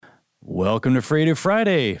Welcome to Creative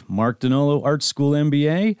Friday. Mark Donolo, Art School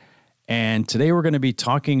MBA. And today we're going to be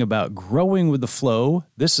talking about growing with the flow.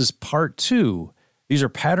 This is part 2. These are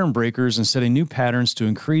pattern breakers and setting new patterns to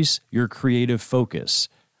increase your creative focus.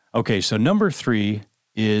 Okay, so number 3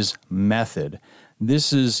 is method.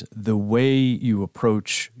 This is the way you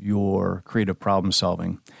approach your creative problem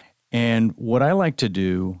solving. And what I like to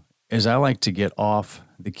do is I like to get off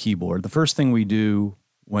the keyboard. The first thing we do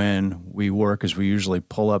when we work is we usually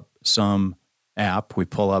pull up some app, we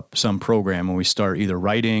pull up some program, and we start either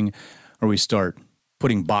writing or we start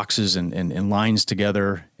putting boxes and lines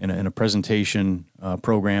together in a presentation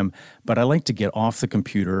program. But I like to get off the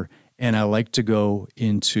computer and I like to go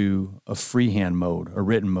into a freehand mode, a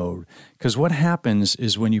written mode. Because what happens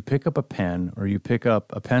is when you pick up a pen or you pick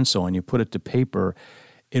up a pencil and you put it to paper,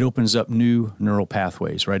 it opens up new neural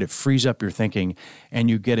pathways, right? It frees up your thinking and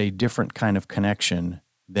you get a different kind of connection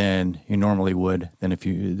than you normally would than if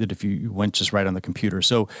you went just right on the computer.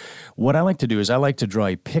 So what I like to do is I like to draw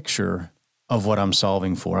a picture of what I'm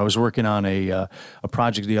solving for. I was working on a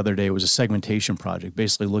project the other day. It was a segmentation project,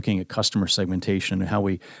 basically looking at customer segmentation and how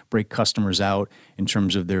we break customers out in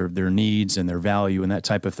terms of their needs and their value and that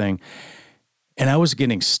type of thing. And I was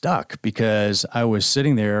getting stuck because I was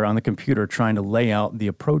sitting there on the computer trying to lay out the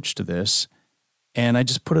approach to this, and I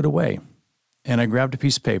just put it away. And I grabbed a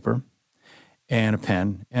piece of paper and a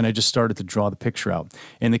pen, and I just started to draw the picture out.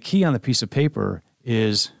 And the key on the piece of paper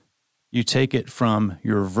is you take it from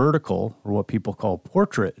your vertical, or what people call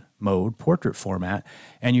portrait mode, portrait format,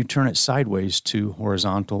 and you turn it sideways to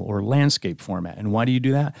horizontal or landscape format. And why do you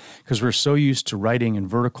do that? Because we're so used to writing in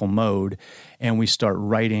vertical mode, and we start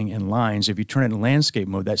writing in lines. If you turn it in landscape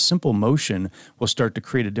mode, that simple motion will start to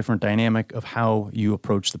create a different dynamic of how you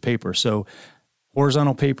approach the paper. So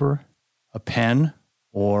horizontal paper, a pen,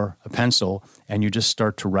 or a pencil, and you just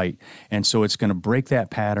start to write. And so it's going to break that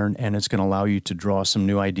pattern, and it's going to allow you to draw some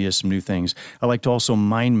new ideas, some new things. I like to also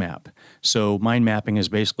mind map. So mind mapping is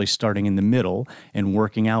basically starting in the middle and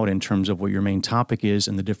working out in terms of what your main topic is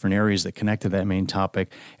and the different areas that connect to that main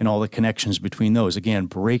topic and all the connections between those. Again,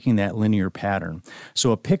 breaking that linear pattern.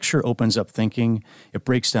 So a picture opens up thinking, it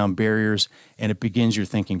breaks down barriers, and it begins your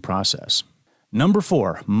thinking process. Number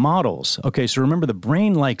 4, models. Okay, so remember, the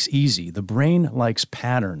brain likes easy. The brain likes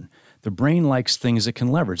pattern. The brain likes things it can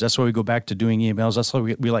leverage. That's why we go back to doing emails. That's why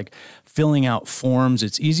we like filling out forms.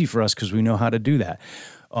 It's easy for us because we know how to do that.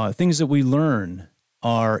 Things that we learn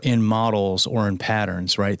are in models or in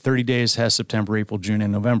patterns, right? 30 days has September, April, June,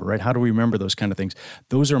 and November, right? How do we remember those kind of things?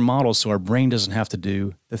 Those are models, so our brain doesn't have to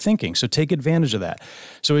do the thinking. So take advantage of that.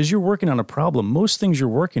 So as you're working on a problem, most things you're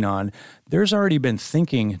working on, there's already been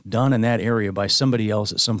thinking done in that area by somebody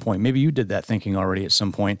else at some point. Maybe you did that thinking already at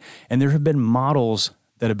some point, and there have been models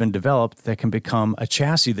that have been developed that can become a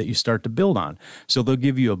chassis that you start to build on. So they'll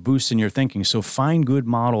give you a boost in your thinking. So find good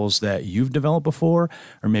models that you've developed before,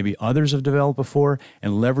 or maybe others have developed before,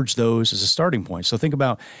 and leverage those as a starting point. So think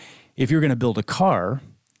about if you're going to build a car,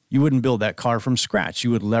 you wouldn't build that car from scratch.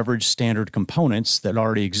 You would leverage standard components that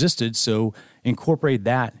already existed. So incorporate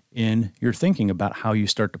that in your thinking about how you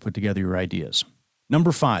start to put together your ideas.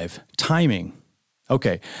 Number 5, timing.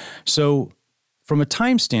 Okay, so from a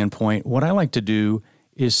time standpoint, what I like to do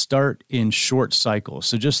is start in short cycles,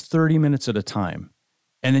 so just 30 minutes at a time.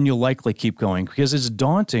 And then you'll likely keep going because it's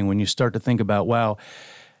daunting when you start to think about, wow,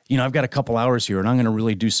 I've got a couple hours here and I'm going to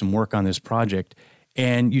really do some work on this project.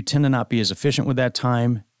 And you tend to not be as efficient with that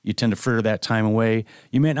time. You tend to fritter that time away.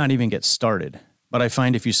 You may not even get started. But I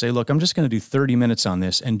find if you say, look, I'm just going to do 30 minutes on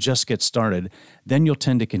this and just get started, then you'll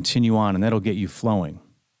tend to continue on and that'll get you flowing.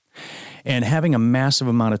 And having a massive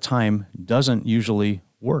amount of time doesn't usually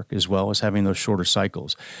work as well as having those shorter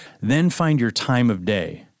cycles. Then find your time of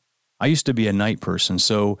day. I used to be a night person,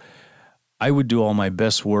 so I would do all my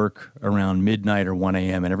best work around midnight or 1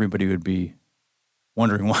 a.m., and everybody would be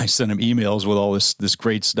wondering why I sent them emails with all this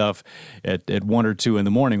great stuff at 1 or 2 in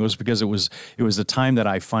the morning. It was because it was the time that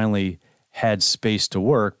I finally had space to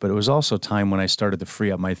work, but it was also time when I started to free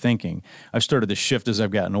up my thinking. I've started to shift as I've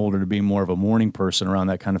gotten older to be more of a morning person around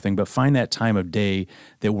that kind of thing, but find that time of day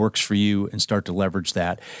that works for you and start to leverage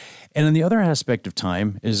that. And then the other aspect of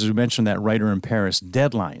time is, as we mentioned, that writer in Paris,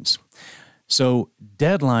 deadlines. So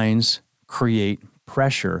deadlines create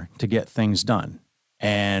pressure to get things done,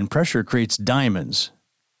 and pressure creates diamonds.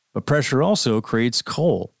 But pressure also creates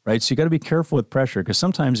coal, right? So you got to be careful with pressure because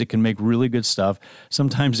sometimes it can make really good stuff.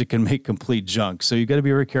 Sometimes it can make complete junk. So you got to be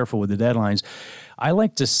very careful with the deadlines. I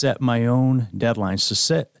like to set my own deadlines, to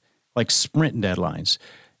set like sprint deadlines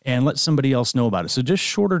and let somebody else know about it. So just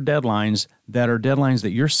shorter deadlines that are deadlines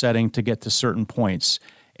that you're setting to get to certain points.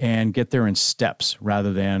 and get there in steps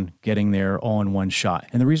rather than getting there all in one shot.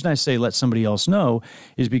 And the reason I say let somebody else know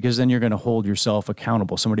is because then you're going to hold yourself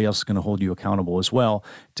accountable. Somebody else is going to hold you accountable as well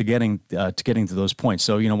to getting to those points.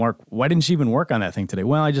 So, Mark, why didn't you even work on that thing today?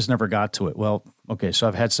 Well, I just never got to it. Well, okay, so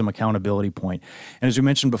I've had some accountability point. And as we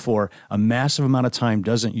mentioned before, a massive amount of time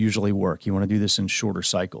doesn't usually work. You want to do this in shorter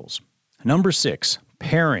cycles. Number 6,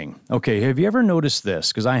 pairing. Okay, have you ever noticed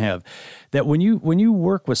this? Because I have, that when you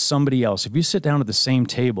work with somebody else, if you sit down at the same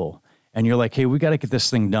table and you're like, hey, we got to get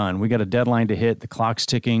this thing done. We got a deadline to hit. The clock's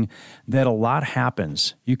ticking. That a lot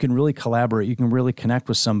happens. You can really collaborate. You can really connect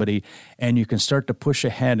with somebody, and you can start to push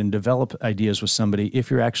ahead and develop ideas with somebody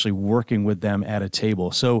if you're actually working with them at a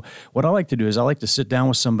table. So what I like to do is I like to sit down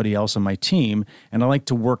with somebody else on my team, and I like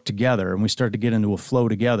to work together, and we start to get into a flow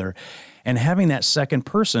together. And having that second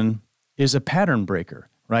person is a pattern breaker,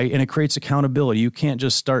 right? And it creates accountability. You can't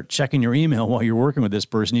just start checking your email while you're working with this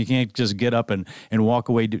person. You can't just get up and walk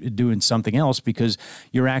away doing something else, because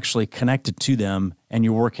you're actually connected to them and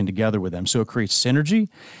you're working together with them. So it creates synergy,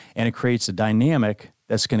 and it creates a dynamic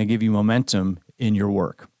that's going to give you momentum in your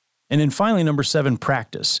work. And then finally, number 7,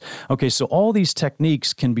 practice. Okay, so all these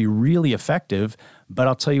techniques can be really effective, but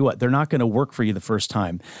I'll tell you what, they're not going to work for you the first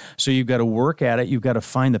time. So you've got to work at it. You've got to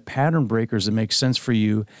find the pattern breakers that make sense for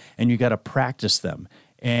you, and you got to practice them.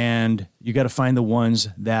 And you got to find the ones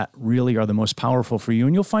that really are the most powerful for you.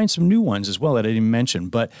 And you'll find some new ones as well that I didn't mention,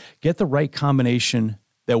 but get the right combination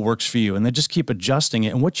that works for you, and then just keep adjusting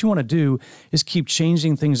it. And what you want to do is keep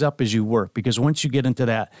changing things up as you work, because once you get into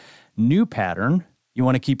that new pattern, you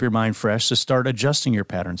want to keep your mind fresh, so start adjusting your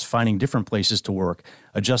patterns, finding different places to work,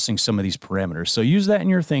 adjusting some of these parameters. So use that in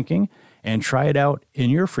your thinking and try it out in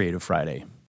your Creative Friday.